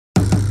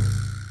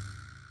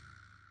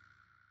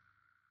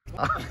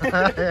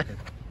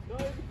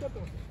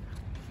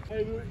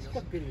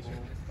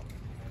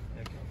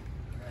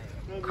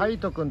海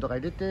斗くんとか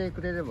入れて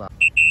くれれば。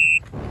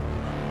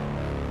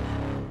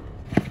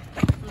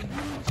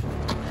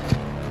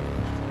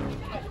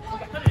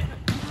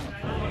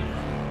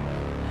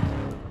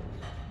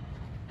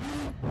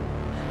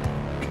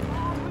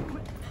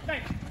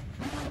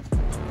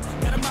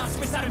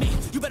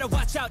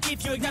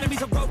If your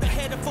enemy's a road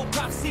ahead of full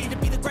prophecy to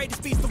be the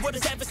greatest beast the world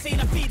has ever seen.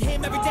 I feed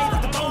him every day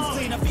like the bones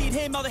clean. I feed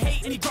him all the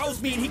hate and he grows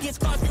me. And he gets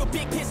claws real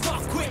big, pissed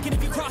off quick. And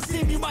if you cross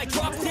him, you might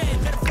drop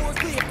dead.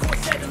 Metaphorically, of course,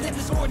 settling the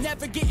score.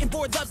 Never getting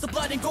bored, loves the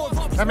blood and gore.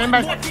 Always want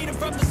more, feed him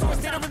from the source.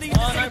 They don't really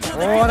understand until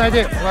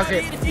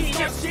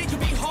they're shit. You'll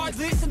be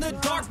heartless in the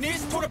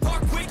darkness. Torn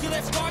apart quick, you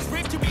left scars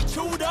ripped. You'll be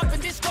chewed up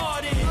and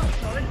discarded.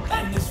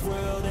 And this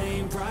world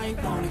ain't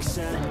bright, won't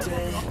accept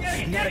it.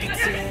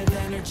 Negative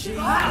energy,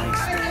 I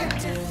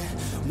expect it.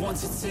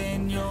 Once it's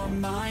in your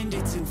mind,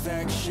 it's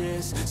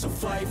infectious. So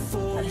fight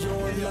for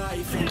your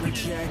life and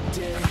reject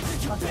it.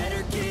 You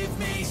better give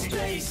me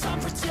space, I'm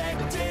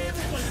protective.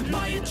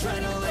 My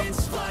adrenaline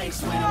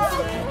spikes when I'm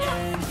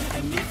threatened.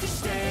 And if you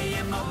stay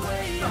in my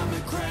way, I'm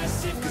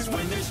aggressive. Cause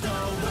when there's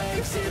no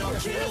exit, I'll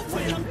kill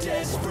when I'm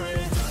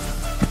desperate.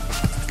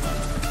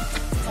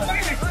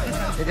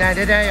 出てない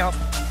出てないよ。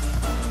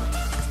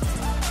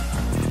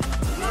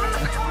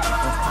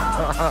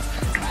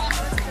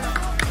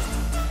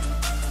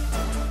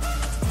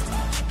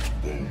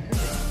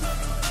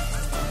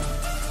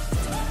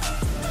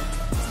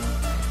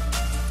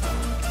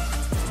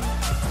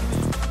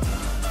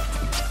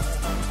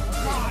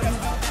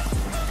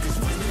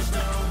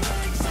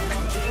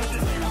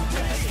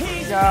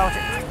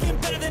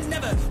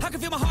I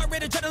can feel my heart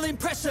rate, adrenaline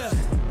pressure.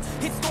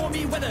 It's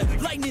stormy weather,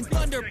 lightning,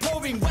 thunder,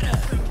 pouring weather.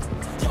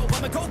 Yo,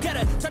 I'm a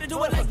go-getter, try to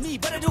do it like me,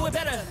 but I do it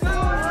better.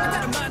 I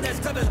got a mind that's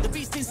clever, the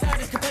beast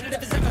inside is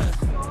competitive as ever.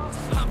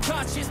 I'm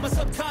conscious, my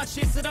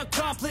subconscious, an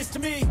accomplice to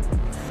me.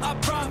 I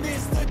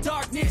promise the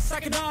darkness, I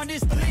can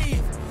honest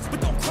believe.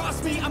 But don't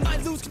cross me, I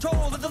might lose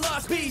control of the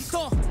lost beast.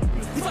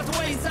 He's locked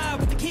away inside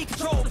with the key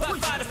control, but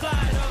fight or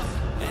flight.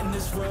 And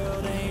this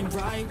world ain't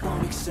right,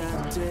 won't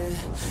accept it.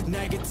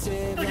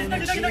 Negative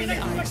energy,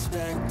 I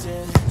expect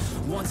it.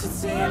 Once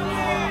it's in your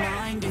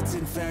mind, it's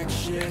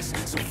infectious.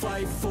 So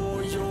fight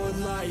for your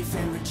life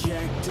and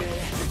reject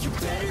it. You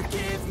better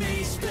give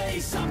me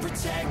space, I'm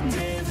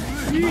protective.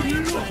 My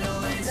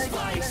adrenaline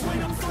spikes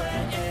when I'm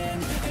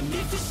threatened. And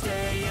if you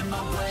stay in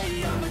my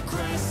way, I'm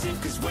aggressive.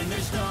 Cause when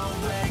there's no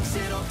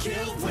exit, I'll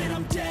kill when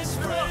I'm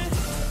desperate.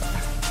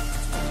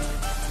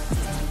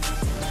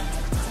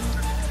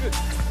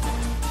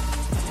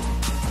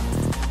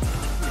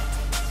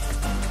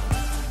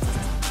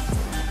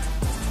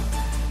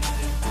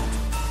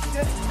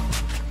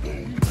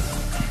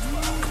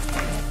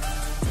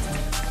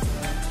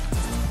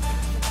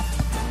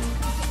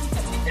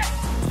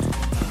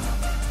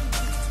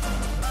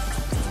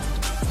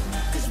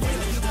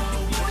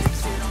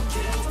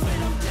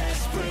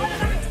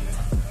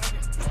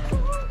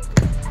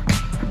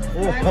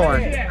 Oh boy.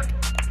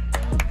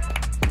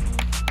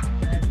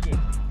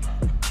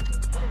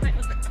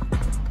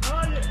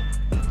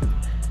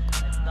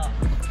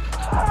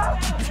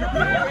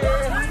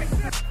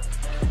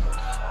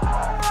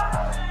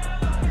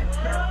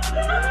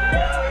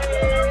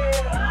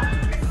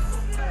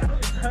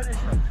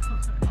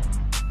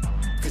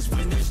 Cause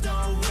when there's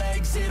no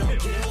exit, I'll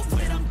kill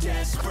when I'm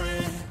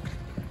desperate.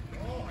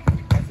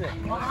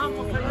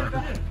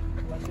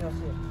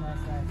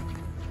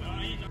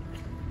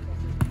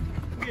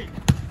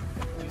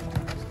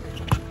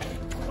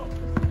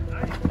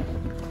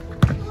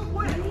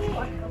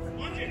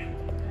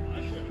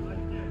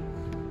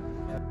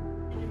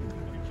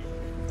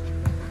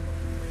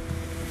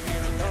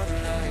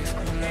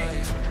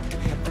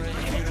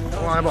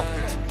 Oh, eyeball.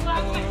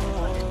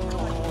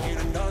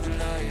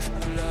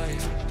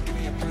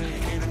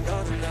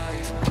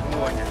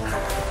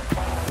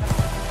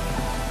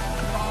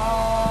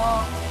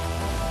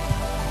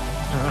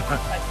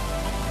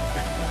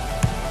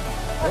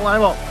 Oh,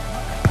 eyeball.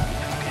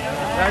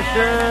 来週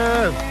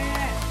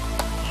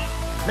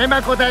メン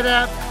バー交代で。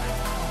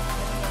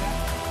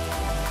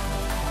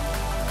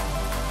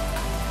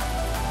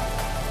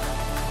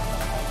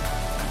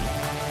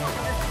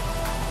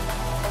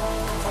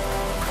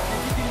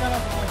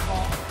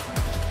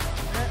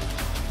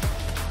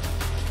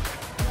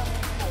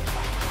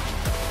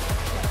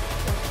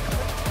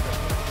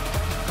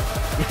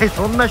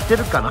そんなして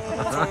るかな。いや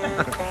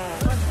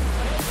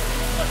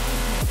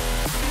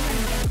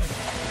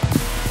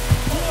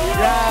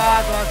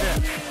ー、素晴らし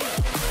い。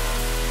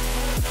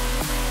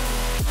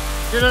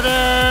終了で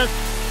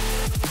す。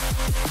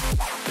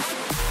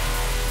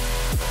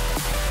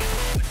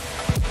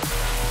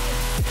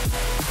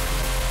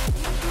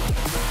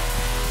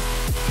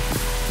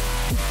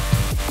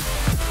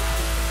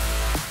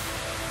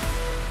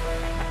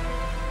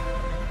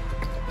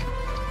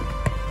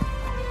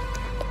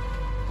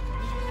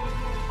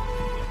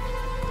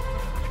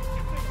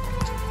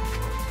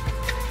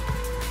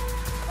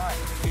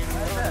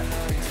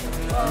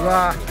う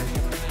わ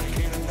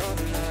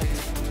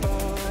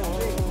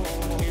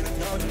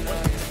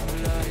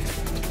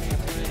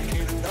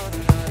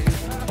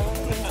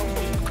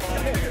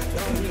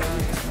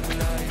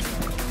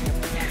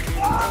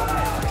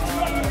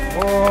お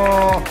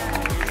お。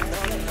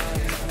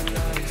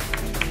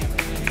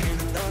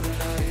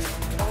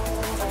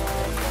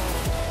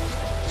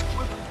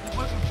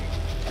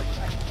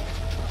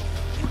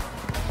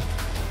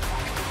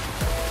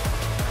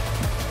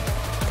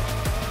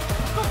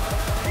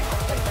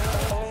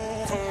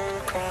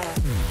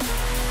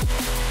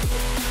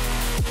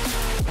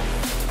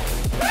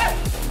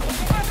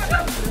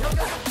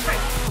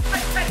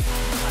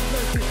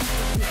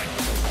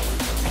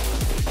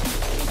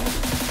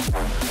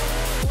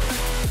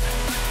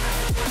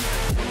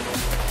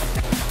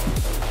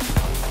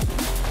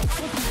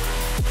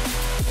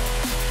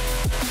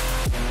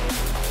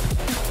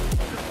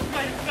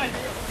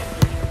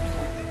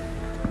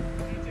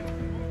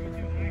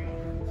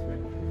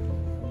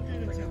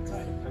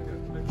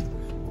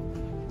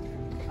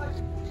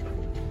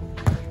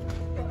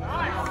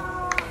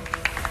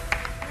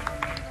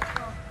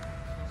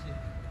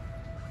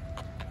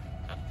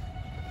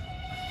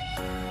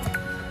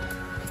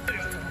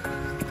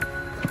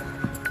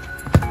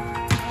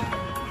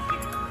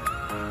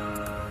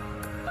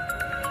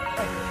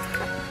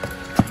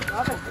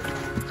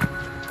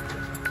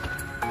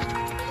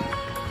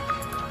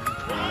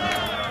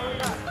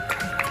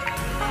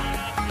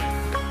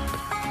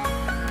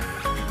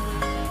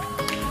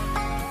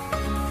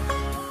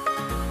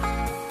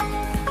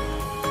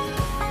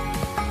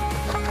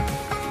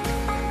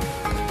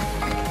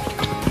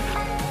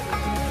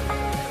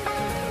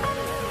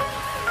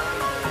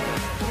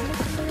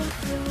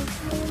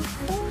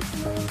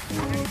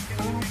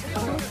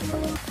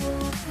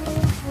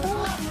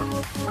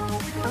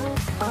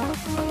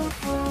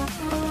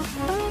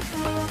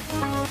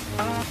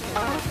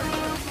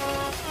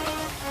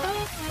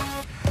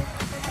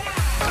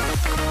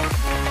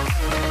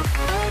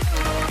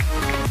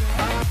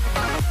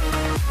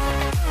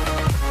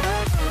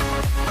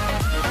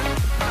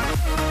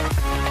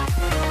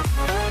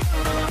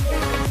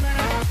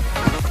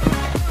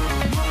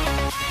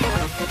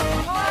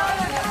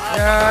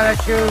来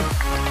週こ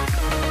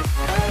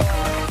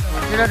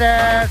ちら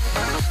です。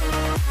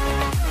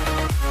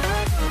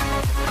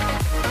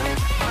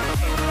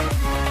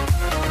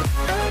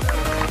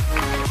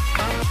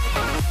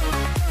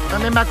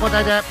メンバー交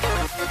代で。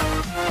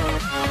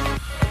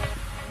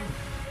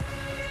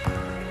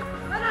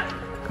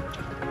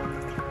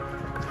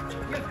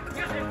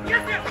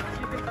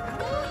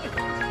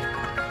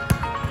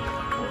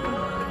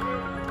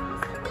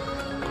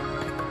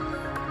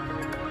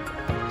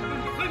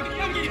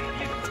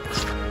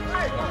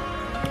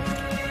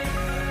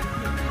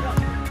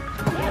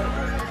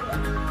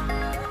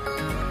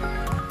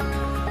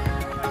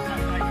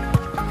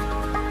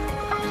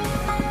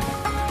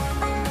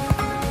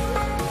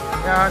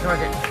いやー素晴らし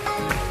い。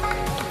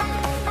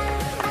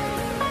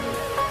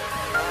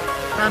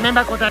さあメン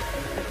バー交代。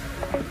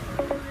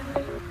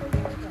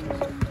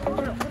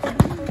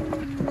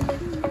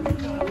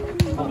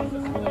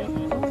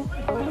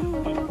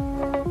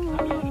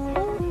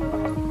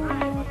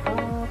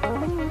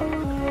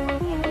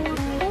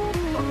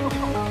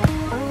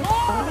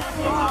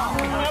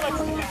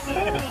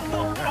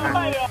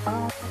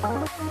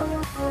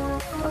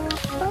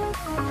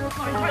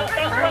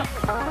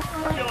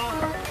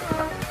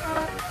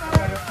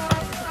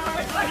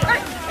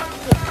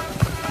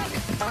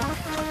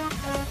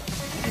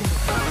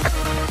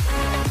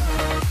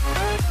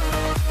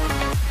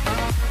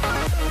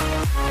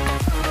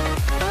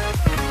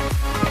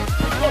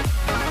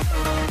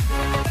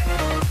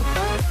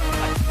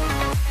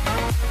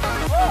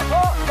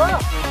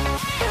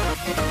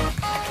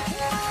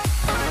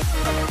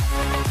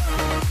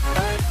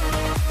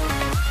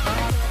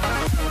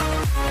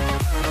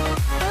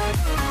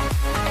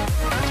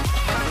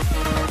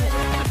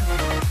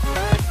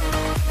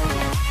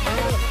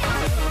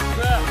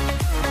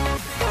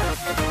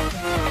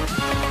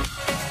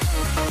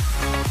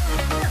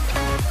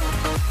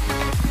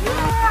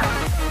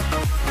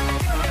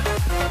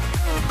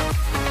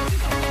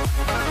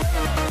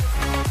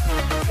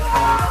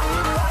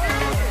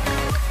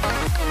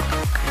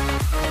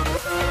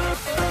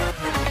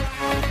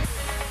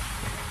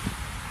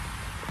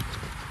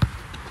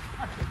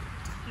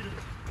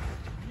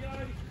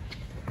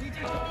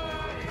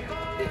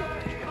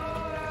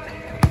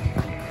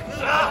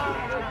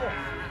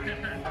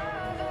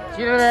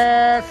終了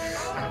です。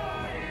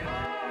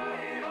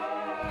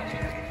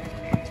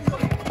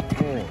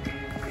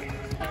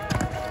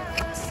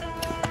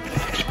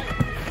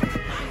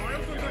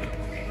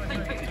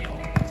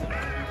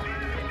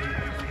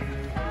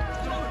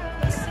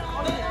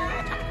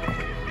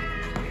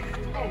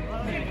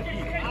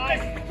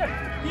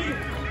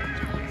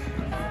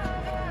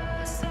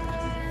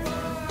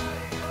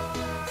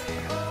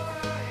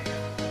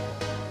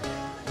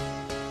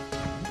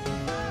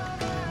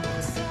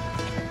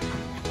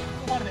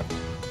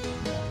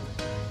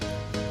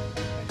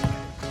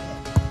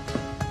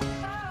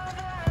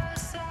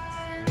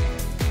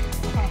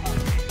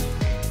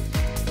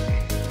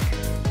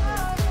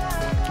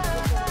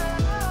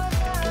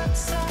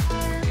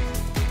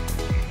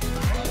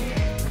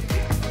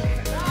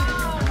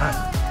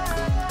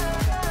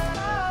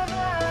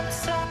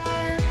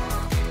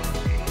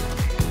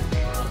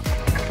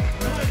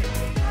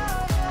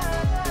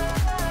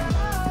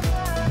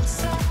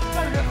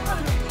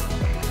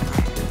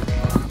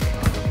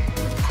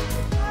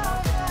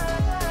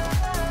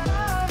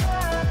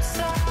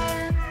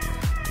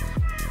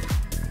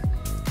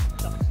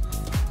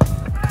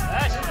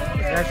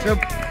よしよ。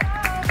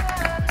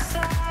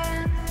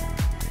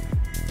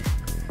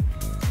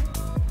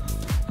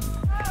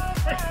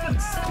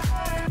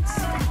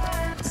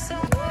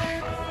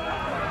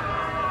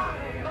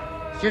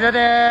終了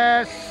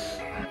です。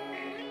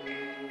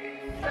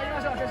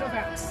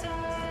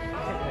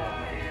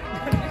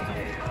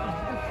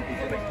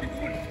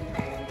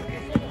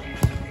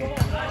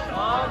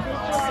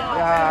い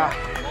や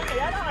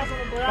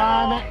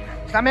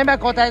ー、3メンバ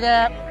ー交代で。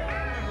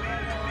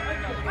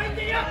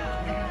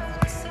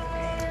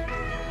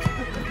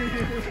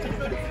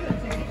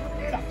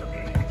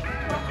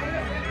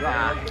う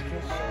わー。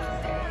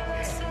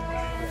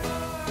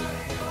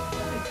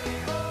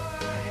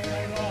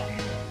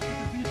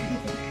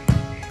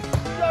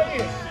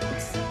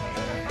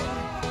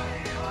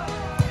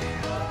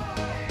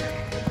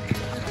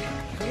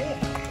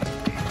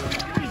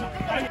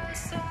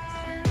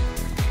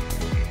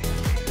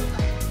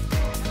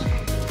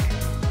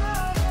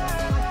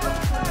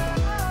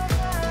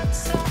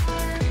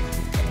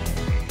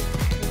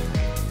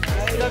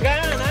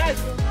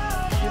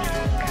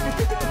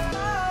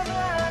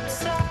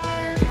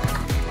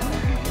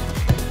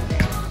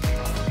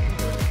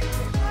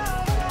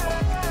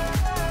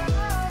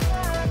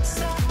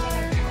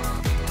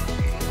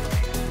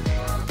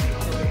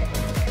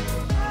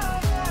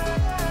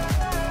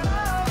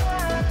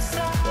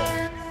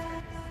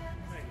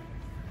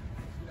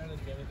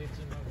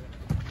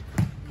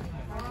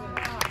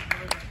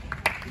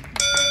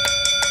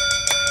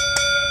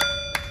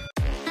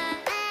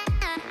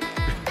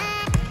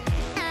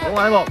お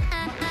前も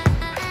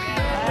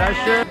ナイス。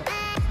い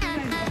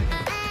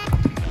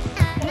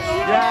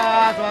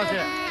やー、素晴らしい。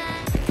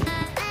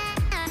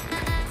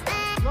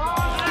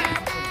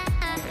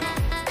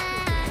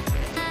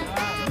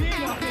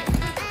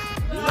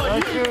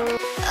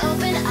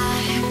Open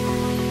eye,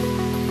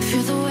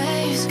 feel the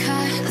waves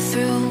cut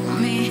through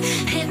me,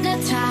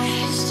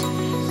 hypnotized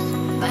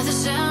by the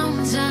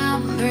sounds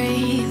I'm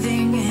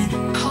breathing in.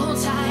 Hold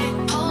tight.